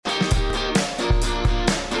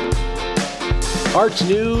Arts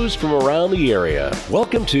news from around the area.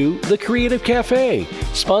 Welcome to The Creative Cafe,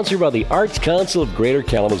 sponsored by the Arts Council of Greater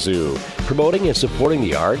Kalamazoo, promoting and supporting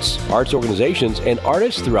the arts, arts organizations, and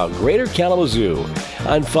artists throughout Greater Kalamazoo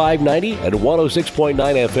on 590 and 106.9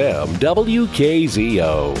 FM,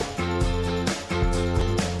 WKZO.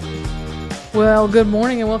 Well, good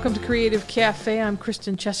morning and welcome to Creative Cafe. I'm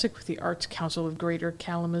Kristen Chesick with the Arts Council of Greater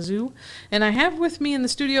Kalamazoo. And I have with me in the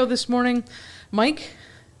studio this morning Mike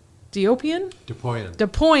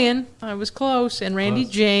Depoian, I was close, and Randy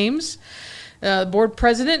James, board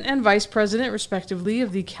president and vice president, respectively,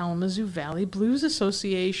 of the Kalamazoo Valley Blues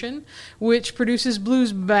Association, which produces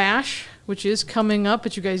Blues Bash, which is coming up,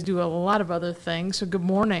 but you guys do a lot of other things. So good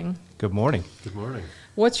morning. Good morning. Good morning.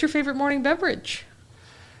 What's your favorite morning beverage?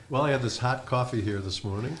 Well, I had this hot coffee here this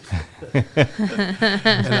morning. And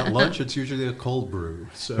at lunch, it's usually a cold brew.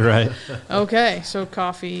 So. Right. Okay, so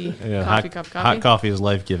coffee, Yeah, coffee. Hot coffee is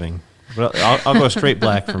life-giving. But I'll go straight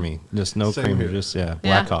black for me. Just no Same creamer, here. just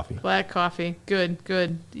black coffee. Black coffee.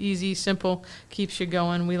 Good. Easy, simple, keeps you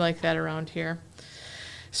going. We like that around here.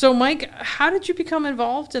 So, Mike, how did you become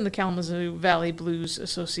involved in the Kalamazoo Valley Blues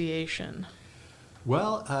Association?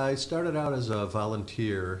 Well, I started out as a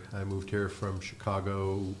volunteer. I moved here from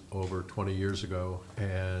Chicago over 20 years ago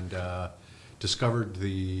and discovered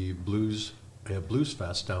the Blues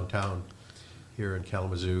Fest downtown here in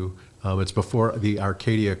Kalamazoo. It's before the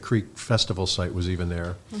Arcadia Creek Festival site was even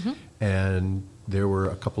there. Mm-hmm. And there were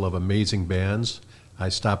a couple of amazing bands. I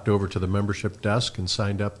stopped over to the membership desk and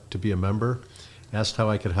signed up to be a member. Asked how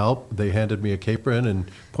I could help. They handed me a capron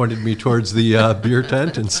and pointed me towards the beer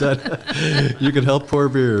tent and said, "You can help pour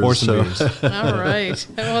beers." Pour some beers. All right.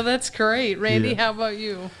 Well, that's great. Randy, how about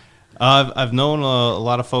you? I've known a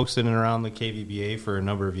lot of folks in and around the KVBA for a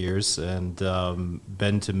number of years and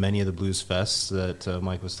been to many of the blues fests that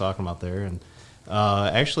Mike was talking about there. And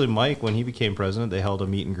actually, Mike, when he became president, they held a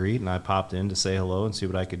meet and greet, and I popped in to say hello and see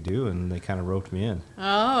what I could do, and they kind of roped me in.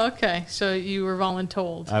 Oh, okay. So you were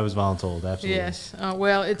voluntold. I was voluntold, absolutely. Yes.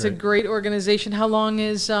 Well, it's a great organization. How long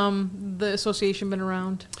has the association been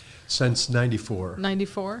around? Since 94.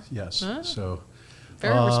 94? Yes. Oh, So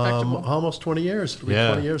very respectable. almost 20 years. It'll be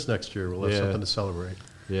 20 years next year. We'll have something to celebrate.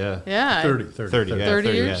 Yeah. Yeah. 30 30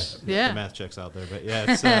 years? Yeah. The math checks out there. But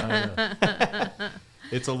yeah,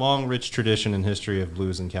 it's a long, rich tradition and history of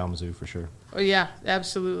blues in Kalamazoo for sure. Oh, yeah,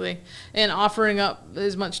 absolutely. And offering up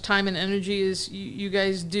as much time and energy as you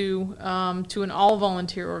guys do to an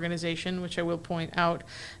all-volunteer organization, which I will point out,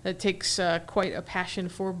 that takes quite a passion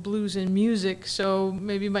for blues and music. So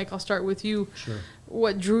maybe, Mike, I'll start with you. Sure.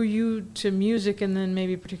 What drew you to music and then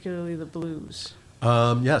maybe particularly the blues?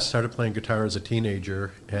 Started playing guitar as a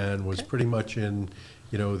teenager and was pretty much in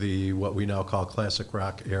the what we now call classic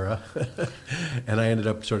rock era. And I ended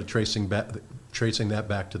up sort of tracing that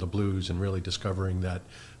back to the blues and really discovering that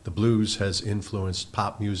the blues has influenced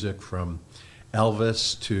pop music from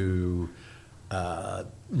Elvis to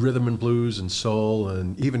rhythm and blues and soul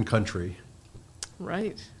and even country.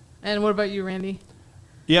 Right. And what about you, Randy?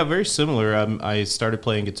 Yeah, very similar. I started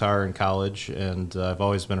playing guitar in college, and I've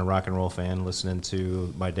always been a rock and roll fan, listening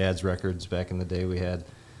to my dad's records. Back in the day, we had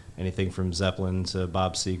anything from Zeppelin to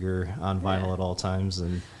Bob Seger on vinyl at all times,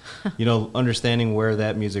 and understanding where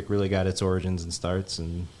that music really got its origins and starts.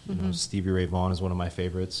 And Stevie Ray Vaughan is one of my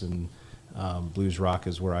favorites, and blues rock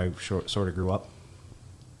is where I sort of grew up.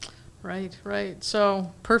 Right.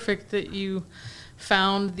 So perfect that you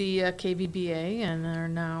found the KVBA and are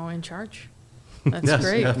now in charge. That's yes,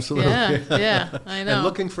 great. Absolutely. Yeah, I know. And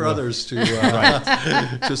looking for others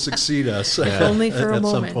to succeed us. Only for a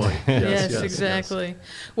moment. At some point. Yes, exactly. Yes.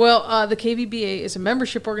 Well, the KVBA is a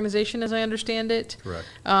membership organization, as I understand it. Correct.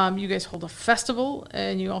 You guys hold a festival,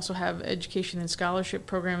 and you also have education and scholarship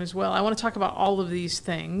program as well. I want to talk about all of these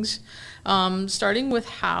things, starting with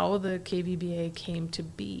how the KVBA came to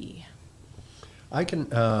be. I can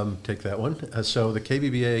take that one. So the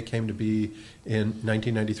KVBA came to be in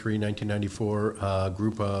 1993, 1994. A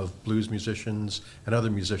group of blues musicians and other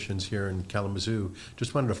musicians here in Kalamazoo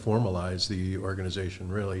just wanted to formalize the organization,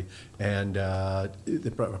 really. And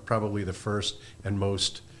probably the first and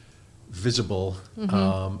most visible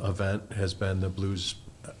event has been the Blues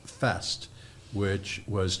Fest, which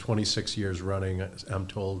was 26 years running. I'm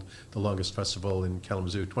told the longest festival in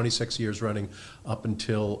Kalamazoo, 26 years running up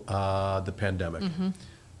until the pandemic.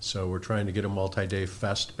 So we're trying to get a multi-day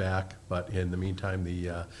fest back, but in the meantime,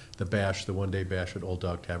 the bash, the one-day bash at Old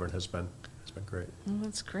Dog Tavern has been great. Oh,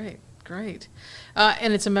 that's great.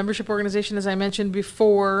 And it's a membership organization, as I mentioned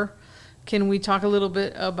before. Can we talk a little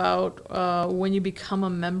bit about when you become a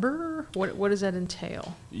member? What does that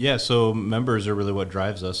entail? Yeah, so members are really what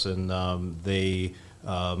drives us, and they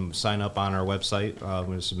sign up on our website.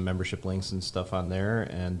 There's some membership links and stuff on there,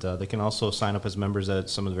 and they can also sign up as members at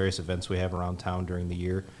some of the various events we have around town during the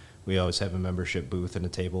year. We always have a membership booth and a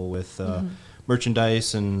table with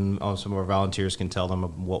merchandise, and some of our volunteers can tell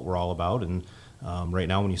them what we're all about. And right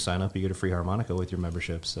now, when you sign up, you get a free harmonica with your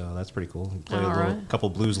membership, so that's pretty cool. You play couple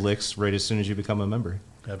blues licks right as soon as you become a member.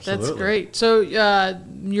 Absolutely. That's great. So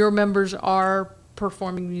your members are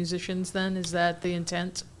performing musicians then? Is that the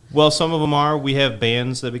intent? Well, some of them are. We have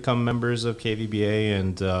bands that become members of KVBA,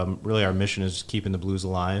 and really our mission is keeping the blues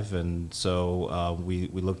alive. And so we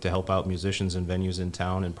look to help out musicians and venues in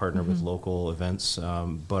town and partner with local events.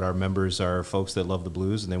 But our members are folks that love the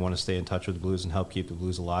blues, and they want to stay in touch with the blues and help keep the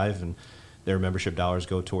blues alive. And their membership dollars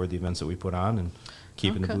go toward the events that we put on and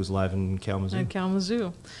keeping the blues alive in Kalamazoo. In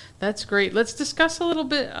Kalamazoo. That's great. Let's discuss a little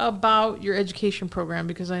bit about your education program,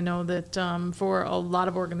 because I know that for a lot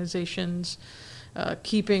of organizations,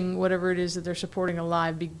 keeping whatever it is that they're supporting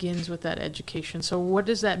alive begins with that education. So what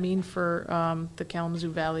does that mean for the Kalamazoo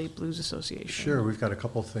Valley Blues Association? Sure, we've got a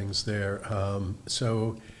couple things there.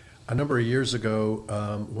 So a number of years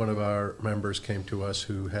ago, one of our members came to us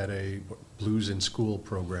who had a Blues in School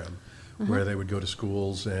program where they would go to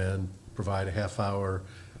schools and provide a half-hour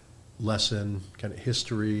lesson, kind of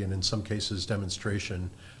history, and in some cases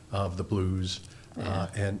demonstration of the blues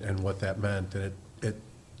and what that meant. And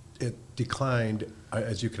it declined,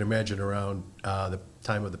 as you can imagine, around the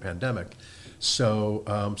time of the pandemic. So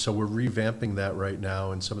we're revamping that right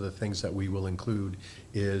now, and some of the things that we will include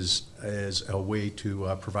is a way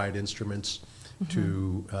to provide instruments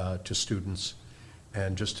to students,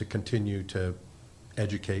 and just to continue to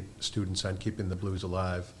educate students on keeping the blues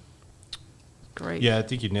alive. Great. Yeah, I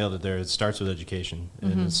think you nailed it there. It starts with education,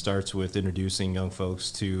 and it starts with introducing young folks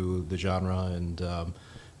to the genre, and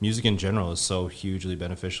music in general is so hugely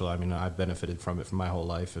beneficial. I mean, I've benefited from it for my whole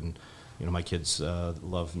life, and my kids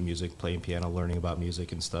love music, playing piano, learning about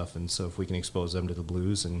music and stuff. And so if we can expose them to the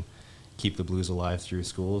blues and keep the blues alive through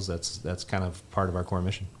schools, that's kind of part of our core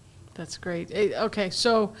mission. That's great. Okay,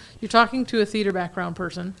 so you're talking to a theater background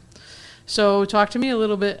person. So talk to me a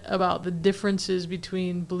little bit about the differences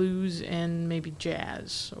between blues and maybe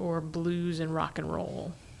jazz, or blues and rock and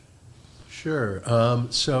roll. Sure.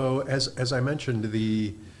 So as I mentioned,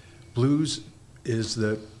 the blues is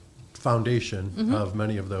the foundation of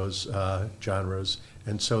many of those genres,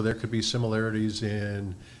 and so there could be similarities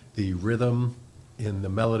in the rhythm, in the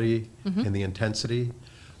melody, in the intensity,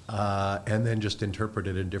 and then just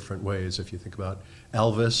interpreted in different ways. If you think about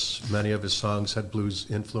Elvis, many of his songs had blues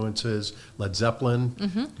influences. Led Zeppelin,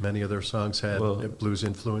 many of their songs had blues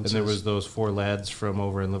influences. And there was those four lads from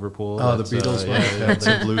over in Liverpool. Oh, the Beatles had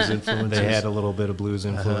some blues influences. They had a little bit of blues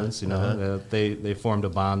influence, They formed a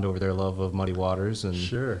bond over their love of Muddy Waters. And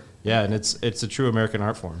Sure. Yeah, and it's a true American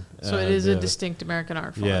art form. So it is a distinct American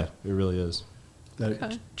art form. Yeah, it really is.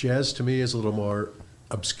 Jazz to me is a little more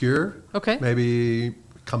obscure. Okay. Maybe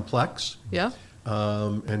complex. Yeah.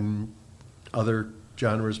 And other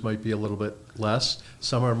genres might be a little bit less.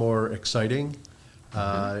 Some are more exciting.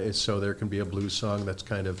 So there can be a blues song that's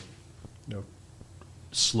kind of,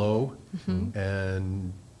 slow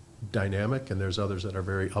and dynamic, and there's others that are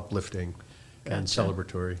very uplifting and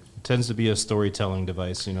celebratory. It tends to be a storytelling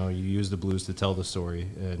device. You use the blues to tell the story,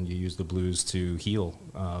 and you use the blues to heal.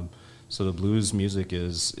 So the blues music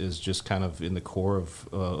is just kind of in the core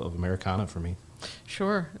of Americana for me.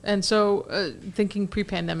 Sure. And so thinking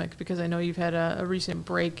pre-pandemic, because I know you've had a recent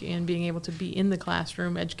break in being able to be in the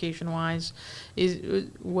classroom education-wise,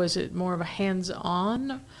 was it more of a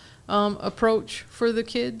hands-on approach for the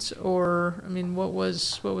kids? Or, I mean, what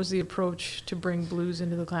was the approach to bring blues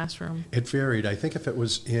into the classroom? It varied. I think if it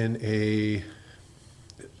was in a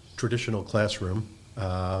traditional classroom,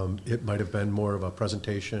 it might have been more of a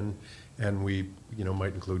presentation, and we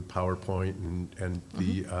might include PowerPoint, and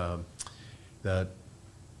the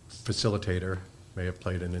facilitator may have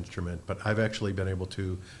played an instrument, but I've actually been able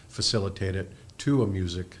to facilitate it to a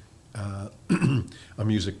music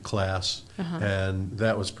class, and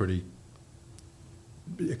that was pretty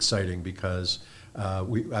exciting because I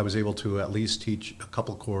was able to at least teach a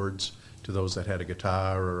couple chords to those that had a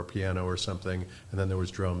guitar or a piano or something, and then there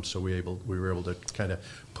was drums, so we were able to kind of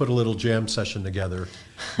put a little jam session together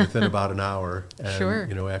within about an hour,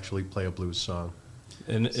 and actually play a blues song.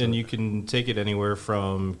 And you can take it anywhere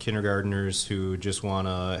from kindergartners who just want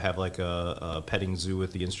to have like a petting zoo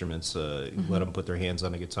with the instruments, let them put their hands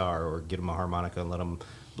on a guitar, or get them a harmonica and let them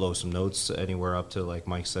blow some notes, anywhere up to, like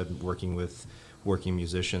Mike said, working with working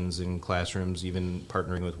musicians in classrooms, even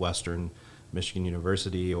partnering with Western Michigan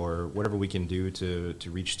University, or whatever we can do to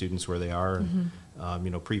reach students where they are. And,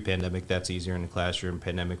 pre-pandemic, that's easier in the classroom.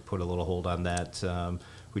 Pandemic put a little hold on that.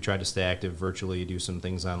 We tried to stay active virtually, do some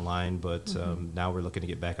things online, but now we're looking to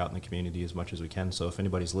get back out in the community as much as we can. So if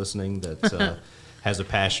anybody's listening that has a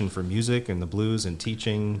passion for music and the blues and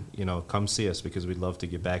teaching, come see us, because we'd love to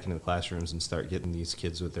get back into the classrooms and start getting these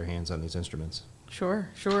kids with their hands on these instruments. Sure.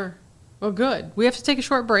 Well, good. We have to take a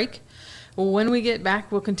short break. When we get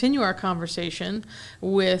back, we'll continue our conversation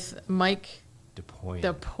with Mike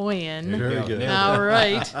Depoian. Very good. All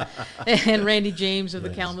right. And Randy James of the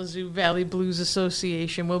Kalamazoo Valley Blues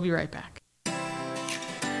Association. We'll be right back.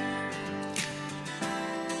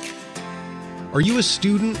 Are you a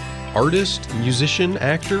student, artist, musician,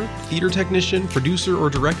 actor, theater technician, producer, or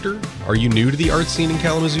director? Are you new to the art scene in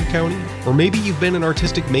Kalamazoo County? Or maybe you've been an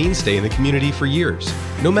artistic mainstay in the community for years.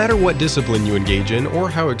 No matter what discipline you engage in or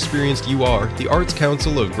how experienced you are, the Arts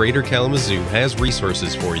Council of Greater Kalamazoo has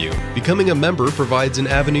resources for you. Becoming a member provides an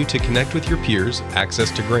avenue to connect with your peers,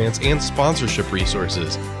 access to grants and sponsorship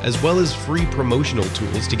resources, as well as free promotional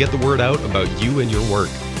tools to get the word out about you and your work.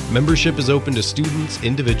 Membership is open to students,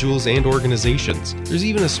 individuals, and organizations. There's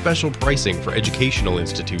even a special pricing for educational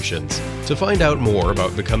institutions. To find out more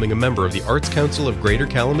about becoming a member of the Arts Council of Greater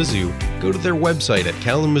Kalamazoo, go to their website at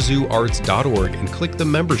kalamazooarts.org and click the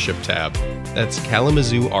Membership tab. That's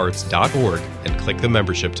kalamazooarts.org and click the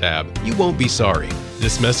Membership tab. You won't be sorry.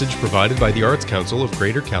 This message provided by the Arts Council of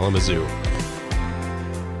Greater Kalamazoo.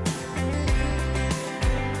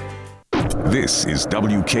 This is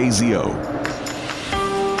WKZO.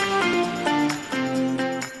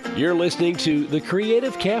 You're listening to The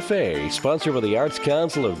Creative Cafe, sponsored by the Arts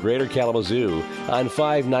Council of Greater Kalamazoo on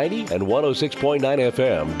 590 and 106.9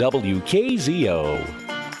 FM, WKZO.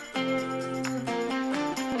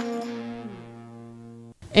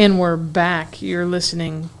 And we're back. You're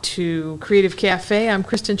listening to Creative Cafe. I'm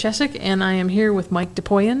Kristen Chesick, and I am here with Mike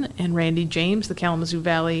Depoian and Randy James, the Kalamazoo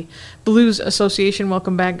Valley Blues Association.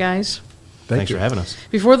 Welcome back, guys. Thanks for having us.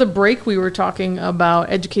 Before the break, we were talking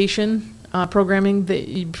about education programming,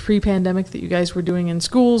 the pre-pandemic that you guys were doing in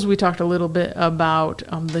schools. We talked a little bit about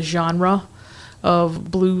the genre of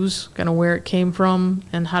blues, kind of where it came from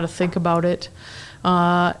and how to think about it.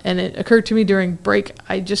 And it occurred to me during break,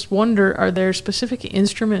 I just wonder, are there specific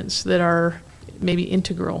instruments that are maybe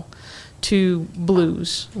integral to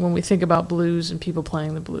blues when we think about blues and people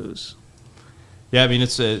playing the blues? Yeah, I mean,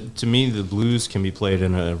 to me, the blues can be played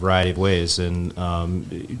in a variety of ways. And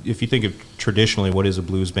if you think of traditionally what is a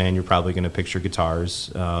blues band, you're probably going to picture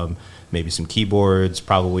guitars, maybe some keyboards,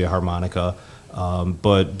 probably a harmonica.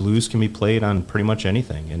 But blues can be played on pretty much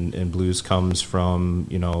anything. And blues comes from,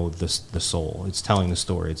 the soul. It's telling the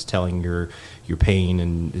story. It's telling your pain,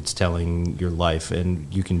 and it's telling your life.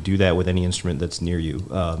 And you can do that with any instrument that's near you.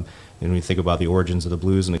 And when you think about the origins of the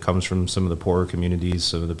blues, and it comes from some of the poorer communities,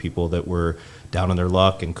 some of the people that were down on their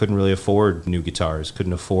luck and couldn't really afford new guitars,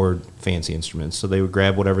 couldn't afford fancy instruments. So they would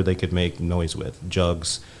grab whatever they could make noise with,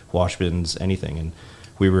 jugs, washbins, anything. And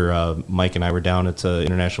we were, Mike and I were down at the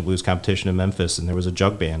International Blues Competition in Memphis, and there was a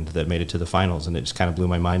jug band that made it to the finals, and it just kind of blew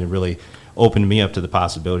my mind and really opened me up to the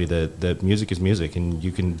possibility that music is music, and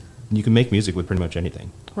you can make music with pretty much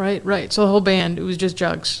anything. Right. So the whole band, it was just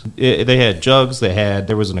jugs. They had jugs.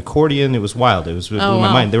 There was an accordion. It was wild. It blew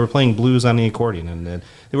my mind. They were playing blues on the accordion, and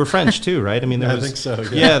they were French too, right? I mean, I think so.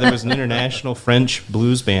 Yeah, there was an international French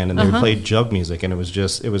blues band, and they played jug music, and it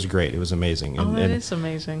was great. It was amazing. That is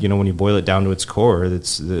amazing. When you boil it down to its core,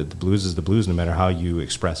 it's the blues is the blues, no matter how you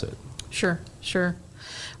express it. Sure.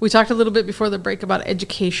 We talked a little bit before the break about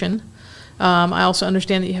education. I also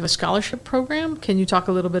understand that you have a scholarship program. Can you talk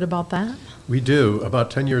a little bit about that? We do. About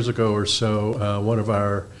 10 years ago or so, one of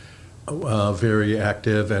our very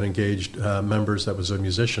active and engaged members that was a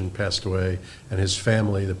musician passed away, and his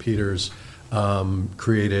family, the Peters,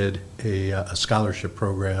 created a scholarship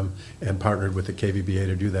program and partnered with the KVBA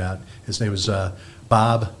to do that. His name was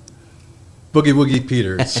Bob Boogie Woogie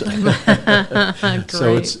Peters.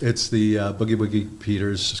 So it's the Boogie Woogie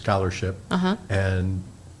Peters Scholarship. And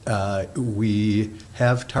we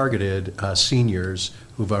have targeted seniors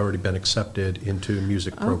who've already been accepted into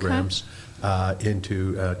music programs,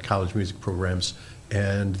 into college music programs,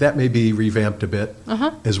 and that may be revamped a bit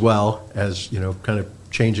as well as, kind of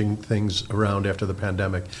changing things around after the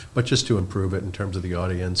pandemic, but just to improve it in terms of the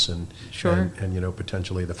audience and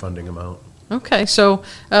potentially the funding amount. Okay, so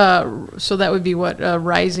that would be what,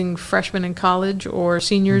 rising freshmen in college or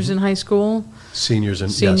seniors in high school? Seniors in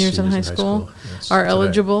high school are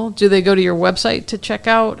eligible. Do they go to your website to check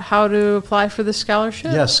out how to apply for this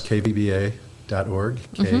scholarship? Yes, kvba.org,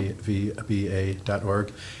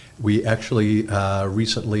 kvba.org. We actually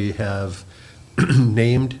recently have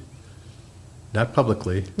named, not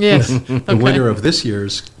publicly, Yes. the winner of this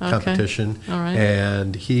year's competition. All right.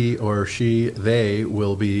 And he or she, they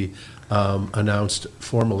will be announced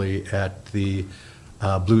formally at the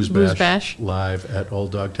Blues Bash live at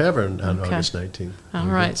Old Dog Tavern on August 19th. All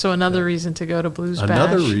right. So another reason to go to Blues Bash.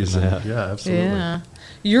 Another reason. Yeah, absolutely. Yeah.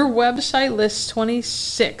 Your website lists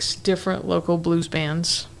 26 different local blues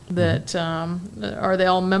bands that are they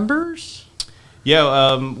all members?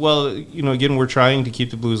 Yeah, well, again, we're trying to keep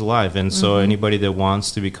the blues alive, and so anybody that wants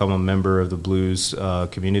to become a member of the blues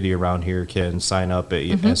community around here can sign up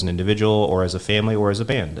as an individual or as a family or as a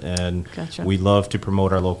band. And we love to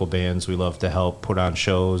promote our local bands. We love to help put on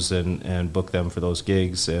shows and book them for those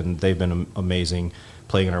gigs, and they've been amazing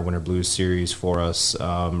playing in our Winter Blues series for us,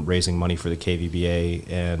 raising money for the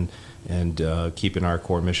KVBA and keeping our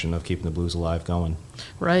core mission of keeping the blues alive going.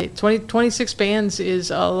 Right. 26 bands is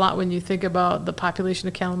a lot when you think about the population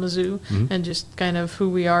of Kalamazoo and just kind of who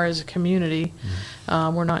we are as a community.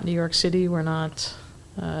 We're not New York City. We're not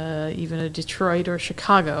even a Detroit or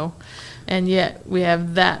Chicago. And yet we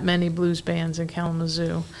have that many blues bands in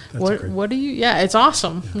Kalamazoo. What do you, it's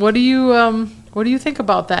awesome. What do you think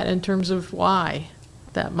about that in terms of why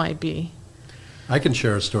that might be? I can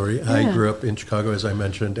share a story. Yeah. I grew up in Chicago, as I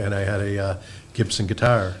mentioned, and I had a Gibson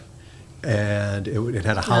guitar. And it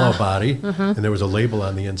had a hollow body, and there was a label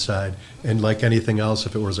on the inside. And like anything else,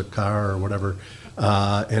 if it was a car or whatever,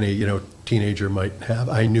 any teenager might have,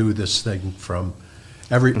 I knew this thing from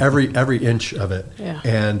every inch of it. Yeah.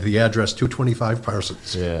 And the address 225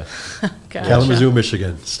 Parsons, Kalamazoo,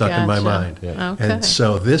 Michigan, stuck in my mind. Yeah. Okay. And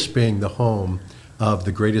so this being the home of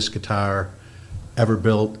the greatest guitar ever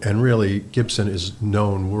built, and really Gibson is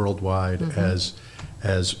known worldwide as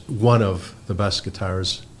one of the best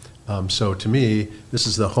guitars. So to me, this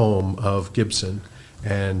is the home of Gibson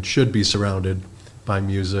and should be surrounded by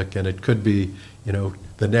music, and it could be,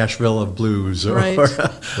 the Nashville of blues. Or, right.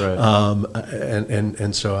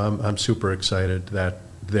 And so I'm super excited that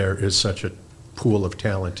there is such a pool of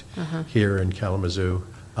talent here in Kalamazoo.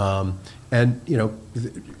 And,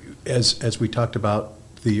 as we talked about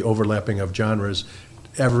the overlapping of genres,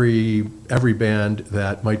 every band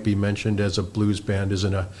that might be mentioned as a blues band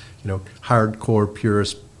isn't a, hardcore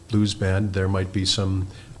purist blues band. There might be some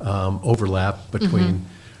overlap between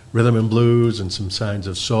rhythm and blues and some signs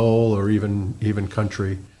of soul or even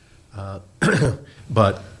country.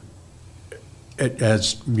 But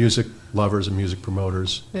as music lovers and music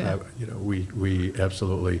promoters, we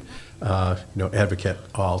absolutely advocate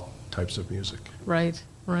all types of music. Right.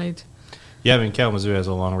 Yeah, I mean, Kalamazoo has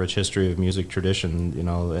a long, rich history of music tradition,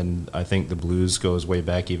 and I think the blues goes way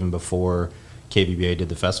back even before KVBA did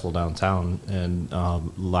the festival downtown, and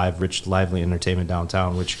lively entertainment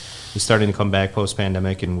downtown, which is starting to come back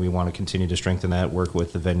post-pandemic, and we want to continue to strengthen that, work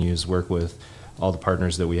with the venues, work with all the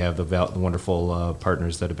partners that we have, the wonderful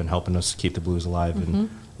partners that have been helping us keep the blues alive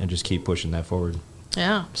and just keep pushing that forward.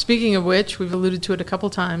 Yeah. Speaking of which, we've alluded to it a couple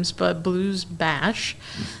times, but Blues Bash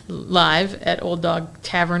live at Old Dog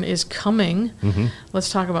Tavern is coming. Let's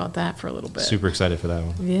talk about that for a little bit. Super excited for that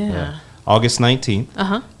one. Yeah. August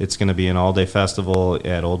 19th. It's going to be an all-day festival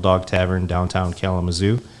at Old Dog Tavern, downtown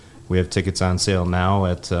Kalamazoo. We have tickets on sale now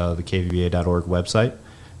at the KVBA.org website.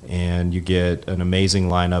 And you get an amazing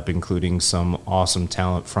lineup, including some awesome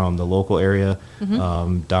talent from the local area.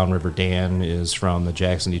 Downriver Dan is from the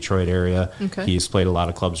Jackson, Detroit area. Okay. He's played a lot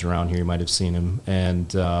of clubs around here. You might have seen him.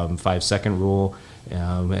 And 5 Second Rule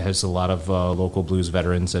it has a lot of local blues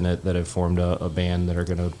veterans in it that have formed a band that are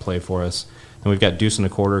going to play for us. And we've got Deuce and a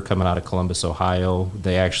Quarter coming out of Columbus, Ohio.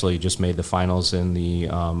 They actually just made the finals in the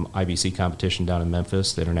IBC competition down in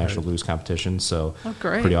Memphis, the International Blues Competition. So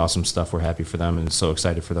pretty awesome stuff. We're happy for them and so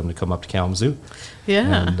excited for them to come up to Kalamazoo.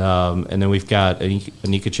 Yeah. And then we've got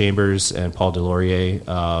Anika Chambers and Paul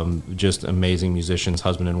Delorier, just amazing musicians,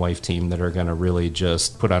 husband and wife team that are going to really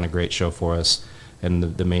just put on a great show for us.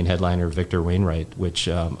 And the main headliner, Victor Wainwright, which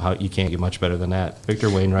you can't get much better than that.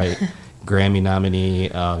 Victor Wainwright, Grammy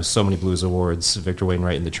nominee, so many blues awards. Victor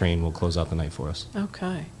Wainwright and the Train will close out the night for us.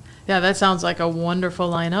 Okay. Yeah, that sounds like a wonderful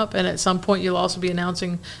lineup. And at some point, you'll also be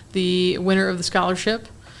announcing the winner of the scholarship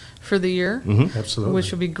for the year. Absolutely.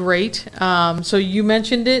 Which will be great. So you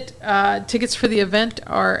mentioned it. Tickets for the event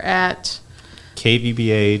are at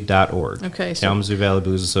KVBA.org. Okay. So Kalamazoo Valley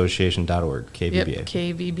Blues Association.org. KVBA. Yep,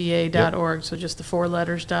 KVBA.org. Yep. So just the 4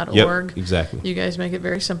 letters.org. Yep, exactly. You guys make it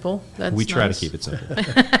very simple. That's we try nice. to keep it simple.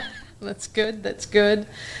 That's good.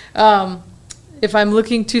 if I'm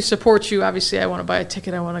looking to support you, obviously I want to buy a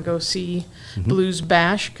ticket. I want to go see Blues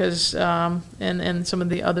Bash because and some of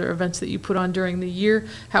the other events that you put on during the year.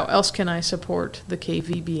 How else can I support the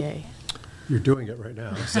KVBA? You're doing it right now.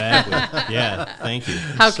 Exactly. Yeah. Thank you.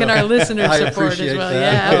 How can our listeners I support appreciate as well? that.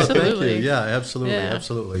 Yeah, Oh, absolutely. thank you. Yeah, absolutely, Yeah.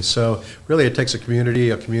 absolutely. So really, it takes a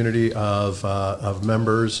community of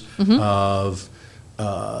members, of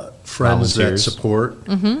friends that Volunteers. support,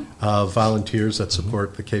 volunteers that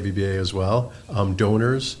support the KVBA as well,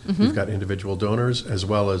 donors. We've got individual donors as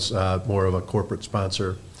well as more of a corporate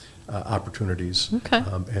sponsor opportunities. Okay.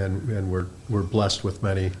 And we're blessed with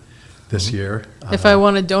many this year. If I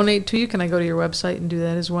want to donate to you, can I go to your website and do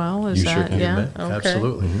that as well? Is You that sure can. yeah? Okay. Okay.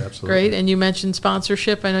 Absolutely, absolutely. Great. And you mentioned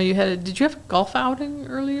sponsorship. I know you had. Did you have a golf outing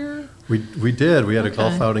earlier? We did. We had a Okay.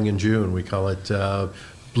 golf outing in June. We call it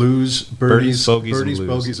Blues, Birdies, Bogeys, and Blues.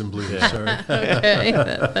 Bogeys, and Blues. Sorry. Okay,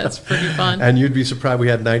 that's pretty fun. And you'd be surprised. We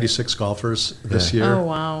had 96 golfers this year. Oh,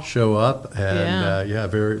 wow. Show up, and Yeah.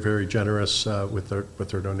 very very generous with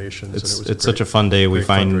their donations. It's and it was such a fun day. We great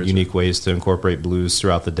find fundraiser. unique ways to incorporate blues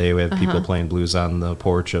throughout the day. We have people playing blues on the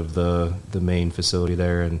porch of the main facility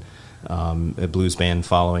there, and a blues band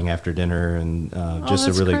following after dinner, and just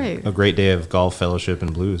that's a really great. a great day of golf, fellowship,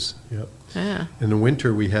 and blues. Yep. Yeah. In the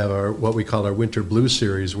winter, we have what we call our Winter Blues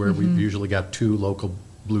Series, where we've usually got 2 local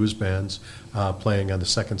blues bands playing on the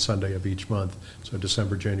second Sunday of each month. So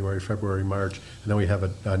December, January, February, March. And then we have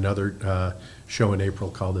another show in April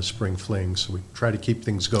called the Spring Fling. So we try to keep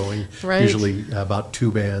things going. Right. Usually about 2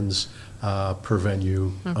 bands per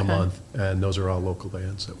venue a Okay. month. And those are all local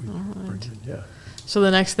bands that we bring in. Yeah. So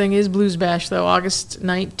the next thing is Blues Bash, though, August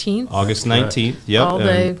 19th. August 19th. Yep. All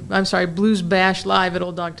day. I'm sorry, Blues Bash live at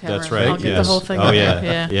Old Dog Tavern. That's right. I'll get yes. the whole thing. Oh up yeah.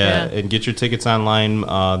 there. yeah, And get your tickets online.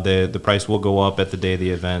 The price will go up at the day of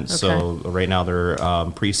the event. So right now their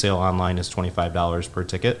pre-sale online is $25 per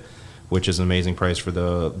ticket, which is an amazing price for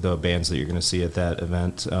the bands that you're going to see at that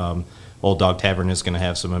event. Old Dog Tavern is going to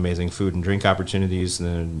have some amazing food and drink opportunities. And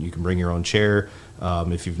then you can bring your own chair.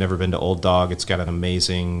 If you've never been to Old Dog, it's got an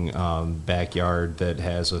amazing backyard that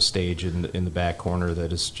has a stage in the back corner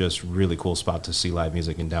that is just really cool spot to see live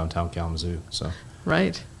music in downtown Kalamazoo. So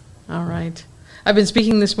Right. All right. I've been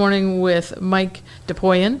speaking this morning with Mike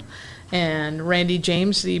Depoian and Randy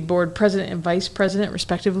James, the board president and vice president,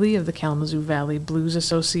 respectively, of the Kalamazoo Valley Blues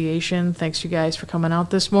Association. Thanks, you guys, for coming out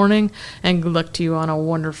this morning, and good luck to you on a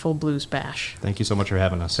wonderful Blues Bash. thank you so much for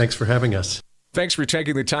having us. Thanks for having us. Thanks for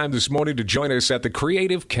taking the time this morning to join us at the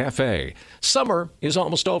Creative Cafe. Summer is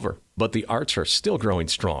almost over, but the arts are still growing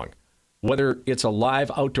strong. Whether it's a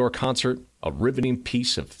live outdoor concert, a riveting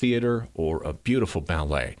piece of theater, or a beautiful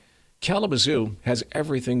ballet, Kalamazoo has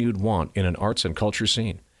everything you'd want in an arts and culture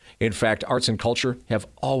scene. In fact, arts and culture have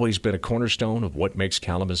always been a cornerstone of what makes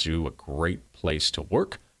Kalamazoo a great place to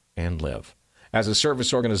work and live. As a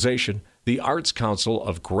service organization, the Arts Council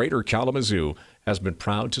of Greater Kalamazoo has been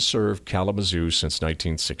proud to serve Kalamazoo since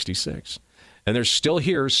 1966. And they're still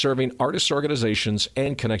here serving artists' organizations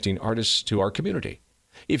and connecting artists to our community.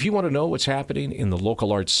 If you want to know what's happening in the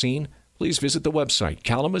local arts scene, please visit the website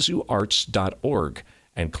kalamazooarts.org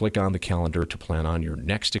and click on the calendar to plan on your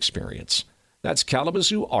next experience. That's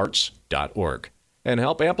kalamazooarts.org, and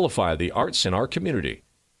help amplify the arts in our community.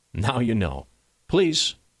 Now you know.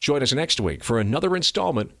 Please join us next week for another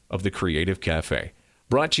installment of the Creative Cafe,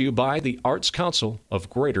 brought to you by the Arts Council of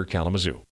Greater Kalamazoo.